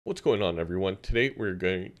What's going on, everyone? Today we're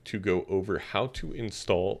going to go over how to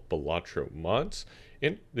install Balatro mods,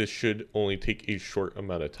 and this should only take a short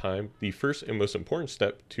amount of time. The first and most important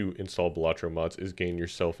step to install Balatro mods is getting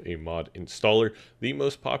yourself a mod installer. The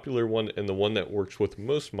most popular one and the one that works with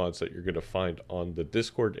most mods that you're going to find on the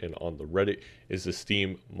Discord and on the Reddit is the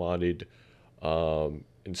Steammodded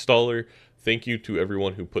installer. Thank you to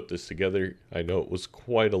everyone who put this together. I know it was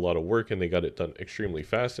quite a lot of work and they got it done extremely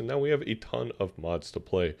fast, and now we have a ton of mods to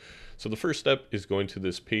play. So the first step is going to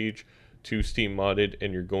this page, to Steammodded,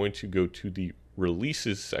 and you're going to go to the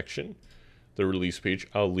releases section, the release page.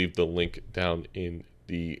 I'll leave the link down in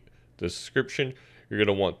the description. You're going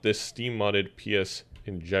to want this Steammodded PS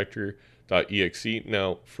injector.exe.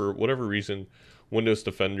 Now, for whatever reason, Windows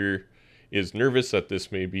Defender is nervous that this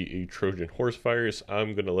may be a Trojan horse virus.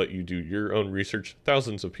 I'm going to let you do your own research.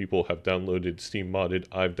 Thousands of people have downloaded Steammodded.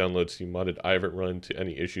 I've downloaded Steammodded. I haven't run into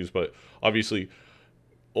any issues, but obviously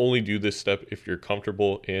only do this step if you're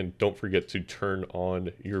comfortable, and don't forget to turn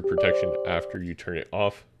on your protection after you turn it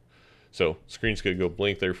off. So screen's going to go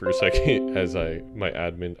blank there for a second as my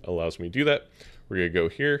admin allows me to do that. We're going to go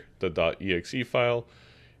here, the .exe file,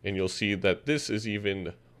 and you'll see that this is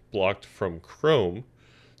even blocked from Chrome.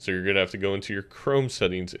 So you're going to have to go into your Chrome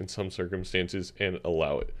settings in some circumstances and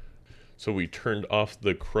allow it. So we turned off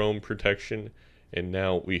the Chrome protection, and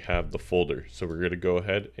now we have the folder. So we're going to go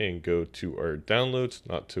ahead and go to our downloads,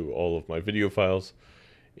 not to all of my video files,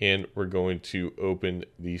 and we're going to open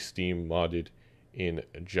the Steammodded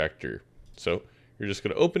injector. So you're just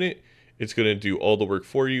going to open it. It's going to do all the work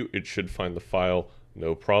for you. It should find the file,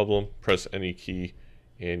 no problem. Press any key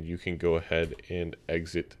and you can go ahead and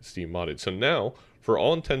exit Steammodded. So now, for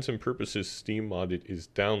all intents and purposes, Steammodded is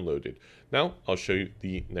downloaded. Now I'll show you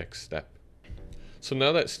the next step. So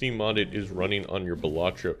now that Steammodded is running on your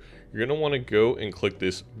Balatro, you're going to want to go and click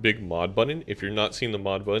this big mod button. If you're not seeing the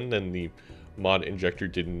mod button, then the mod injector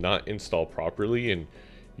did not install properly, and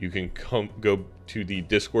you can go to the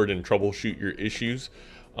Discord and troubleshoot your issues.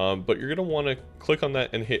 But you're going to want to click on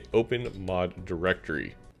that and hit open mod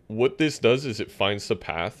directory. What this does is it finds the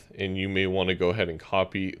path, and you may want to go ahead and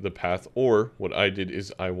copy the path, or what I did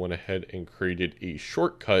is I went ahead and created a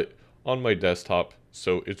shortcut on my desktop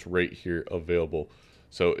so it's right here available.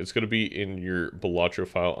 So it's going to be in your Balatro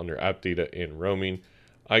file under app data and roaming.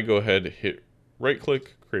 I go ahead, hit right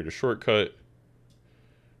click, create a shortcut,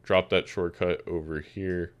 drop that shortcut over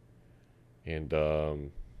here, and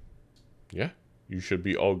yeah, you should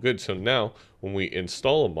be all good. So now when we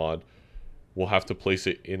install a mod, we'll have to place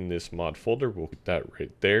it in this mod folder. We'll put that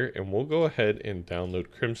right there, and we'll go ahead and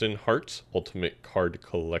download Crimson Heart's Ultimate Card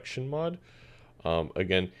Collection mod.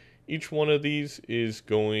 Again, each one of these is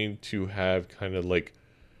going to have kind of like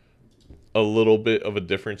a little bit of a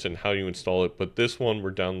difference in how you install it, but this one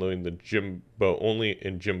we're downloading the Jimbo only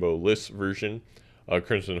and Jimbo list version.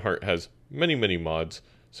 Crimson Heart has many mods,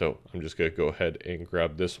 so I'm just going to go ahead and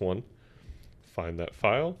grab this one, find that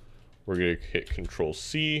file. We're going to hit Control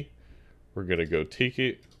C. We're going to go take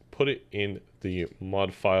it, put it in the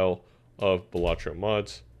mod file of Balatro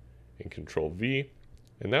mods, and Control V,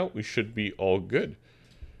 and now we should be all good.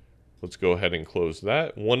 Let's go ahead and close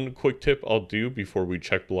that. One quick tip I'll do before we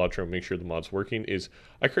check Balatro and make sure the mod's working is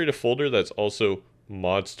I create a folder that's also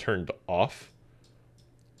mods turned off.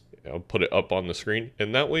 I'll put it up on the screen,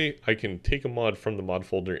 and that way I can take a mod from the mod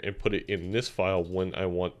folder and put it in this file when I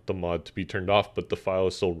want the mod to be turned off, but the file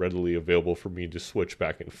is still readily available for me to switch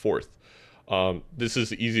back and forth. This is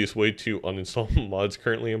the easiest way to uninstall mods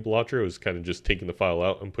currently in Balatro, is kind of just taking the file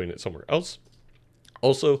out and putting it somewhere else.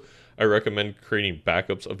 Also, I recommend creating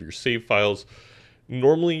backups of your save files.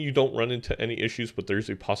 Normally you don't run into any issues, but there's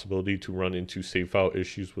a possibility to run into save file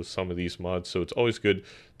issues with some of these mods. So it's always good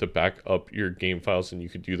to back up your game files, and you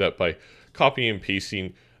could do that by copying and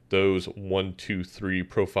pasting those 1, 2, 3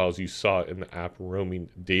 profiles you saw in the app roaming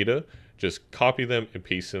data. Just copy them and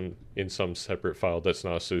paste them in some separate file that's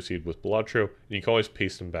not associated with Balatro, and you can always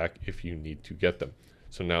paste them back if you need to get them.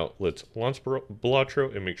 So now let's launch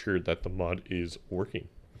Balatro and make sure that the mod is working.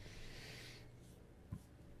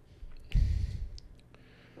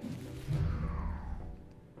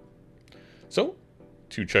 So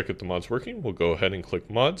to check if the mod's working, we'll go ahead and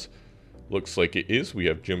click mods. Looks like it is. We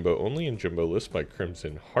have Jimbo only and Jimbo list by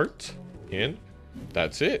Crimson Heart, and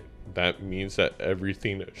that's it. That means that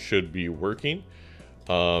everything should be working.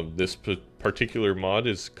 This particular mod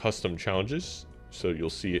is custom challenges, so you'll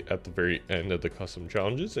see it at the very end of the custom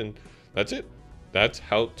challenges, and that's it. That's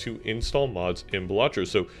how to install mods in Balatro.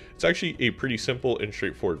 So it's actually a pretty simple and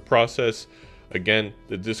straightforward process. Again,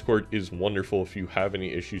 the Discord is wonderful. If you have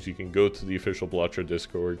any issues, you can go to the official Balatro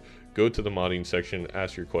Discord, go to the modding section,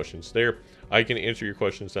 ask your questions there. I can answer your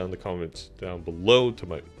questions down in the comments down below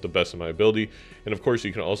to the best of my ability. And of course,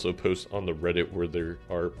 you can also post on the Reddit where there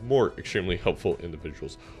are more extremely helpful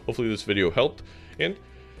individuals. Hopefully this video helped. And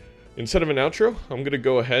instead of an outro, I'm going to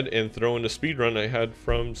go ahead and throw in a speedrun I had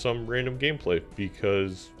from some random gameplay,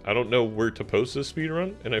 because I don't know where to post this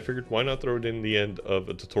speedrun, and I figured why not throw it in the end of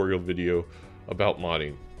a tutorial video about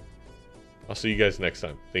modding. I'll see you guys next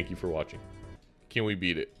time. Thank you for watching. Can we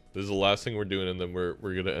beat it? This is the last thing we're doing, and then we're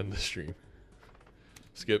going to end the stream.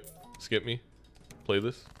 Skip me. Play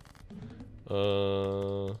this.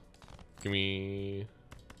 Give me...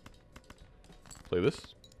 Play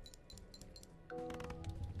this.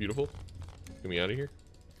 Beautiful. Get me out of here.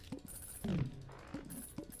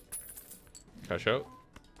 Cash out.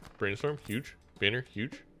 Brainstorm. Huge. Banner.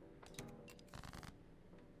 Huge.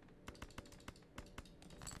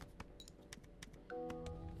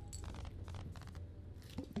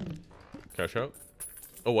 Cash out.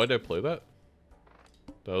 Oh, why did I play that?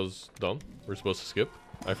 That was dumb. We're supposed to skip.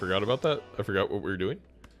 I forgot about that. I forgot what we were doing.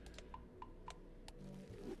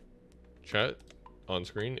 Chat. On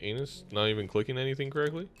screen. Anus. Not even clicking anything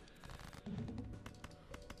correctly.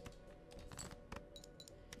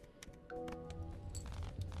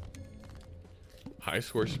 High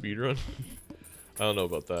score speedrun. I don't know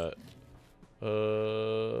about that.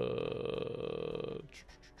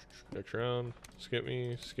 Next round. Skip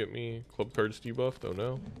me. Skip me. Club cards debuffed. Oh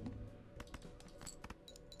no.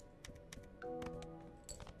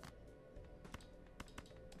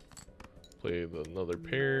 Play another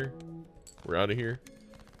pair. We're out of here.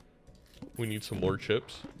 We need some more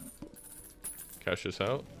chips. Cash this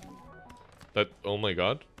out. That, oh my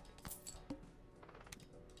god.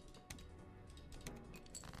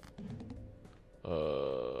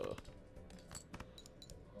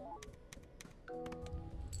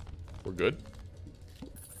 We're good.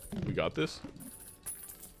 We got this.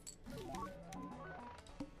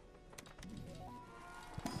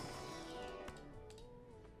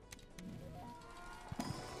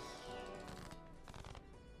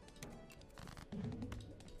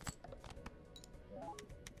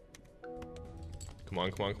 Come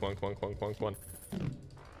on, come on, come on, come on, come on, come on, come on.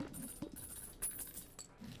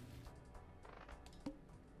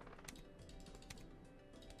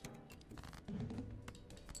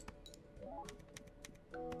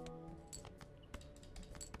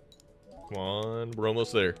 Come on, we're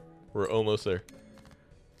almost there. We're almost there.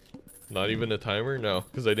 Not even a timer? No,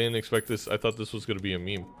 because I didn't expect this. I thought this was going to be a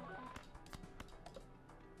meme.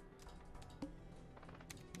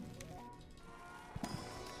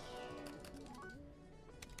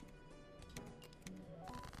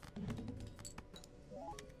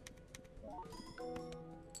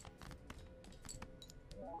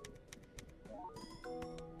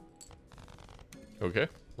 Okay,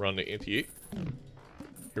 we're on the anti-8.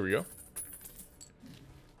 Here we go.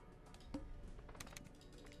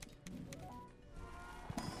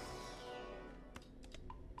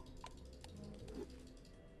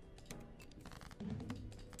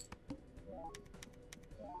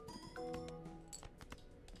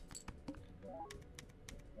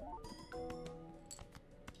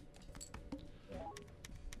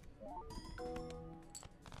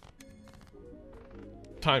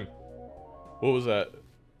 Time. What was that?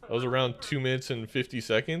 That was around 2 minutes and 50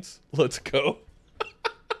 seconds. Let's go.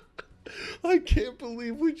 I can't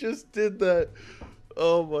believe we just did that.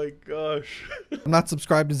 Oh my gosh. I'm not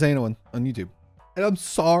subscribed to Zaino on YouTube. And I'm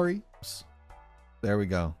sorry. There we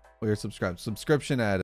go. We're subscribed. Subscription ad.